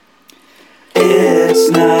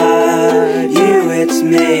not you, it's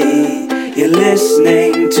me. You're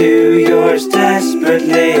listening to yours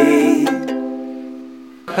desperately.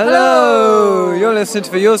 Hello! You're listening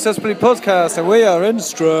to the Yours Desperately podcast, and we are in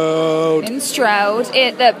Stroud. In Stroud,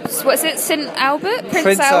 what's it, St Albert?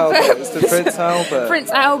 Prince Albert. It's the Prince Albert. Prince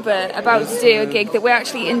Albert, about to do a gig that we're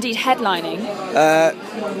actually indeed headlining.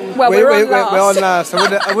 We're on last.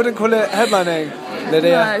 I wouldn't call it headlining,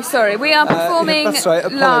 Lydia. No, sorry. We are performing that's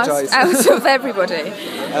right, last out of everybody.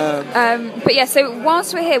 But yeah, so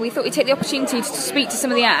whilst we're here, we thought we'd take the opportunity to speak to some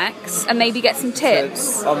of the acts and maybe get some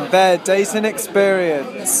tips on their dating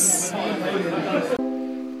experience.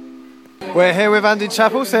 We're here with Andy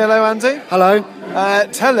Chappell. Say hello, Andy. Hello.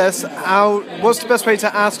 Tell us what's the best way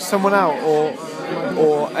to ask someone out, or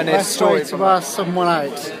a story. Best way to ask someone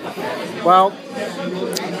out. Well,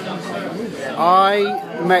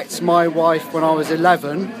 I met my wife when I was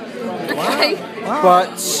 11. Okay. Wow.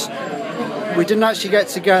 But we didn't actually get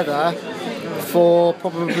together for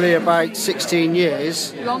probably about 16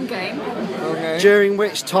 years. Long game. Okay. During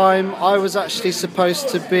which time I was actually supposed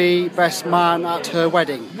to be best man at her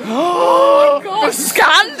wedding. Oh my God!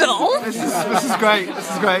 Scandal! This is great. This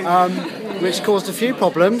is great. Which caused a few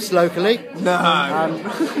problems locally.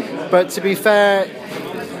 No. But to be fair,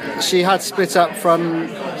 she had split up from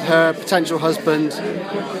her potential husband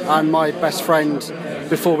and my best friend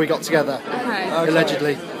before we got together. Okay.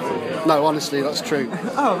 Allegedly. No, honestly, that's true.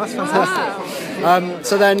 Oh, that's fantastic. Wow.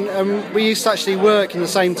 So then we used to actually work in the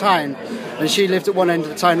same town, and she lived at one end of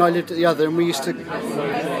the town, I lived at the other, and we used to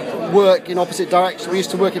work in opposite directions. We used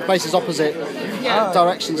to work in places opposite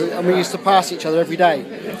directions, and we used to pass each other every day.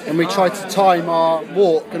 And we tried to time our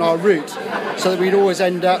walk and our route so that we'd always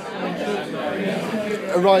end up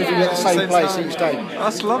arriving at the same place each day.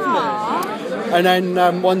 That's lovely. And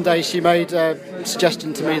then one day she made a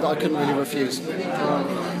suggestion to me that I couldn't really refuse.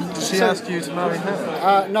 Did she ask you to marry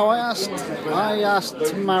her? No, I asked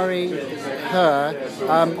to marry her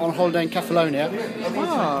on holiday in Catalonia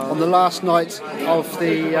on the last night of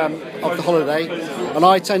the holiday, and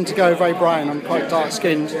I tend to go very brown. I'm quite dark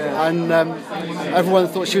skinned, and everyone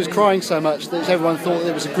thought she was crying so much that everyone thought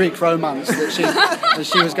it was a Greek romance that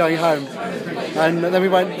she was going home. And then we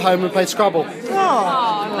went home and played Scrabble.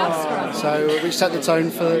 So we set the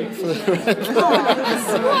tone for the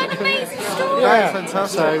What an amazing story! yeah,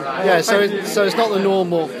 fantastic. So it's not the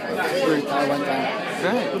normal route that I went down.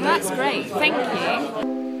 Great. That's great. Thank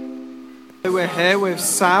you. We're here with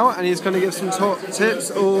Sal, and he's going to give some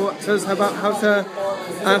tips or tell us about how to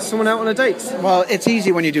ask someone out on a date. Well, it's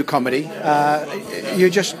easy when you do comedy. You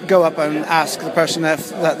just go up and ask the person if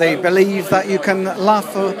that they believe that you can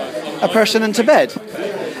laugh a person into bed.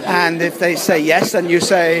 And if they say yes, then you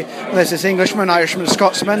say, well, there's this Englishman, Irishman,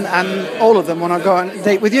 Scotsman, and all of them want to go on a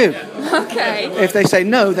date with you. Okay. If they say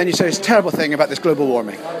no, then you say this terrible thing about this global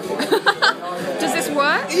warming. Does this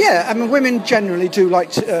work? Yeah, I mean, women generally do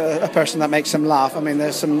like a person that makes them laugh. I mean,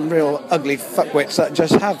 there's some real ugly fuckwits that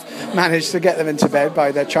just have managed to get them into bed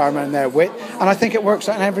by their charm and their wit, and I think it works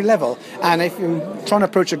on every level. And if you're trying to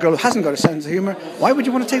approach a girl who hasn't got a sense of humour, why would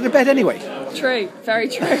you want to take her to bed anyway? True, very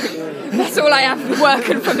true. That's all I have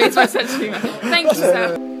working for me is my sense of humour. Thank you,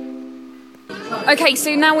 sir. Okay,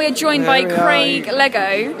 so now we're joined by Craig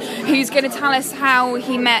Lego, who's going to tell us how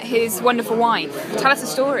he met his wonderful wife. Tell us a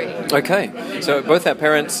story. Okay, so both our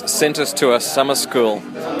parents sent us to a summer school.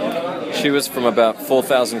 She was from about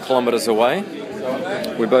 4,000 kilometres away.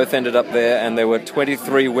 We both ended up there, and there were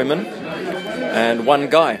 23 women and one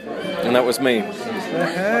guy, and that was me.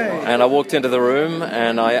 And I walked into the room,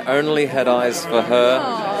 and I only had eyes for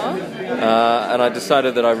her. And I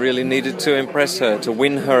decided that I really needed to impress her, to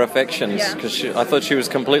win her affections, because I thought she was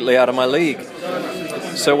completely out of my league.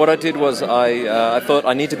 So what I did was I thought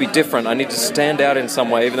I need to be different. I need to stand out in some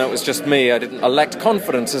way, even though it was just me. I lacked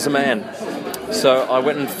confidence as a man. So I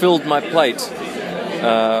went and filled my plate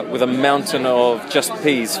with a mountain of just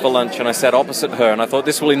peas for lunch, and I sat opposite her, and I thought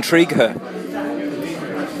this will intrigue her.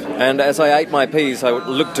 And as I ate my peas, I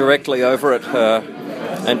looked directly over at her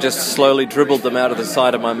and just slowly dribbled them out of the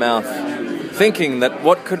side of my mouth, thinking that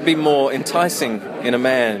what could be more enticing in a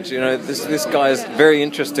man? You know, this guy is very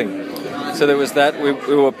interesting. So there was that. We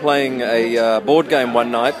were playing a board game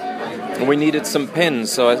one night, and we needed some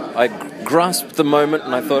pens. So I grasped the moment,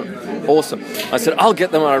 and I thought, awesome. I said, I'll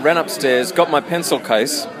get them. And I ran upstairs, got my pencil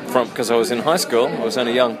case because I was in high school. I was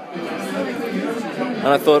only young. And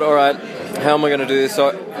I thought, all right, how am I going to do this?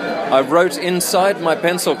 So I wrote inside my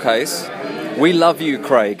pencil case, "We love you,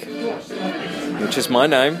 Craig," which is my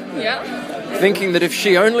name. Yeah. Thinking that if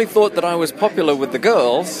she only thought that I was popular with the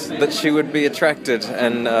girls, that she would be attracted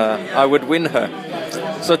and I would win her.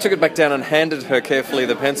 So I took it back down and handed her carefully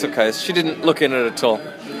the pencil case. She didn't look in it at all.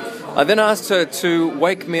 I then asked her to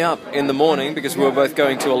wake me up in the morning because we were both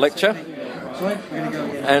going to a lecture.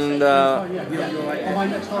 And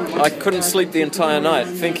I couldn't sleep the entire night,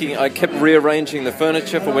 thinking I kept rearranging the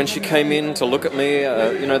furniture for when she came in to look at me,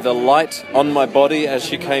 the light on my body as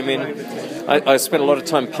she came in. I spent a lot of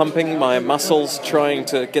time pumping my muscles, trying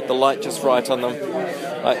to get the light just right on them.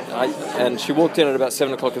 And she walked in at about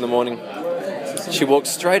 7 o'clock in the morning. She walked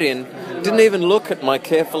straight in, didn't even look at my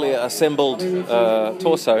carefully assembled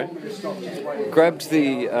torso, grabbed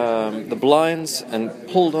the blinds and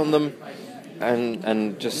pulled on them,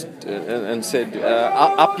 and just said,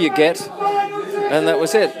 "Up you get," and that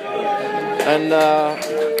was it. And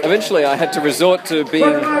eventually, I had to resort to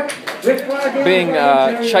being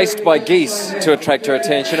chased by geese to attract her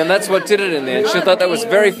attention, and that's what did it in the end. She thought that was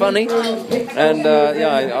very funny, and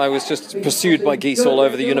I was just pursued by geese all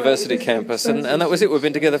over the university campus, and that was it. We've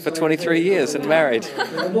been together for 23 years and married.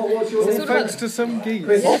 All thanks to some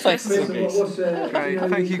geese. All thanks to some geese. Great.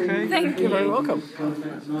 Thank you, Craig. Thank you. You're very welcome.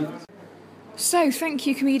 So, thank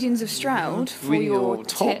you, Comedians of Stroud, for your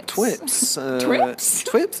top tips. twips. Twips?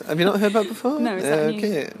 Twips? Have you not heard that before? No, is that new?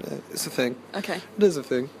 Okay, it's a thing. Okay. It is a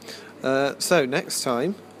thing. So, next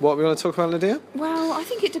time, what are we going to talk about, Lydia? Well, I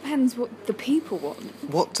think it depends what the people want.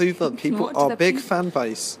 What do the people, What do our the big peop- fan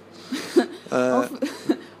base?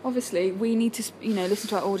 Obviously, we need to, listen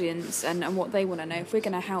to our audience and what they want to know if we're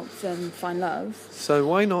going to help them find love. So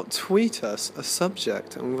why not tweet us a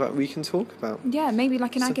subject that we can talk about? Yeah, maybe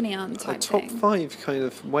like an agony aunt A type top thing. 5 kind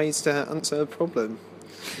of ways to answer a problem.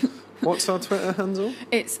 What's our Twitter handle?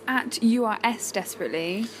 It's at URS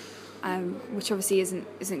desperately, which obviously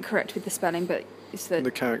isn't correct with the spelling, but it's the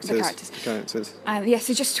characters.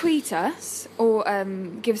 So just tweet us or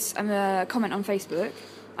give us a comment on Facebook,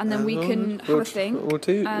 and then we can have a thing. We'll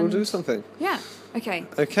do something. Yeah. Okay.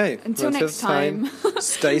 Okay. Until next time.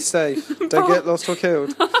 Stay safe. Don't get lost or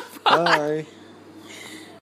killed. Bye.